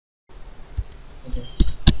Okay.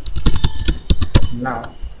 Now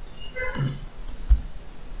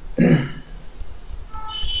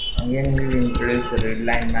again we will introduce the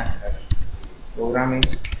readLine method.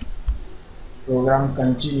 Program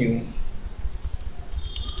continue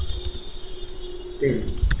till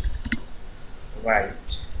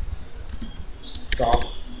write stop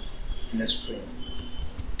in a string.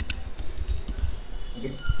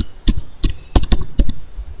 Okay.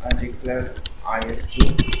 I declare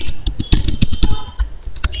if2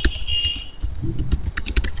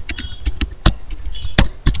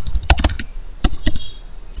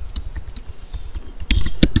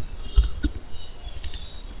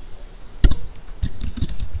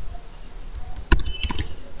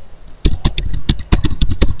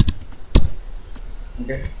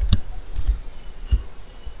 okay.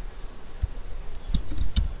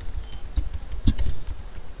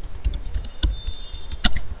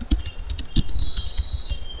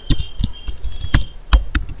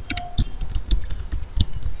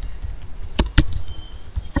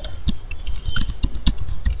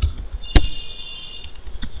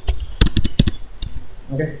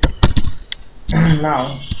 Okay.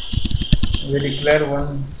 Now we declare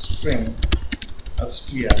one string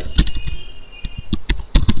str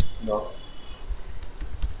dot.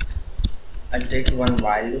 I take one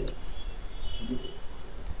value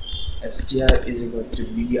str is equal to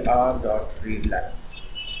br dot readLine.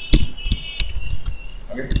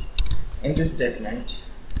 Okay. In this statement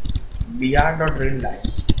br dot readLine,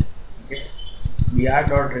 okay, br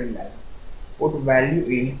dot readLine put value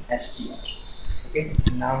in str. Okay.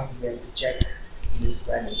 Now we have to check this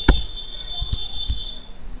value.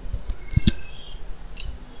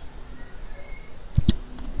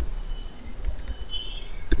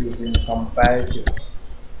 Using comparative.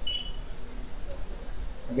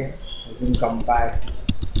 Okay, using comparative.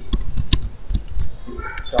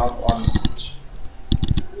 Stop on it.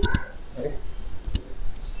 Okay.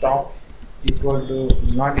 Stop equal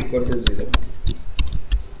to not equal to 0.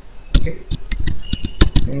 Okay,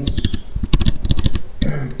 means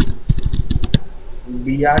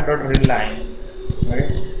br dot readLine. Okay,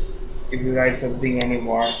 if you write something any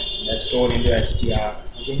word that's stored into str.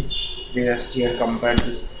 Okay, this str compared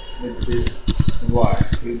this with this word.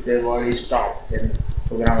 If the word is stopped, then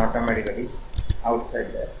program automatically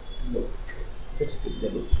outside there. Look, just skip the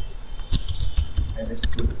loop and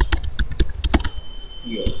just put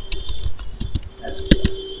here str.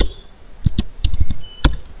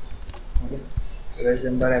 Okay, very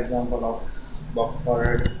simple example of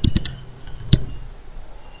buffered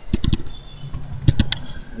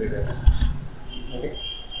reader. Okay,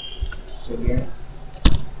 so again,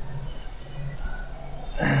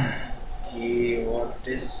 okay, what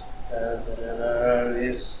is the error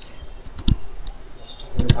is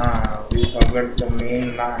we forgot the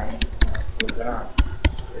main line of program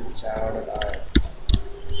is java.r.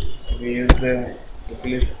 We use the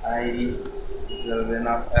Eclipse IDE is a win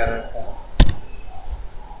of error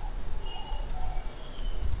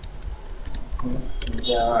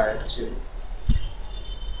Java actually.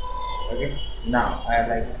 Okay, now I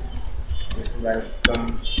like this welcome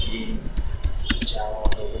in Java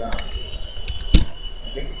program.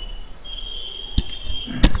 Okay,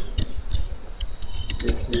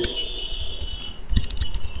 this is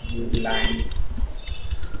readLine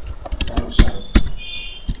function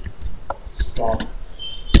stop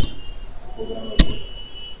program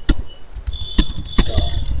stop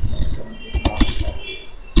not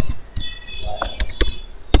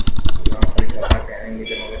stop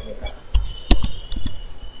program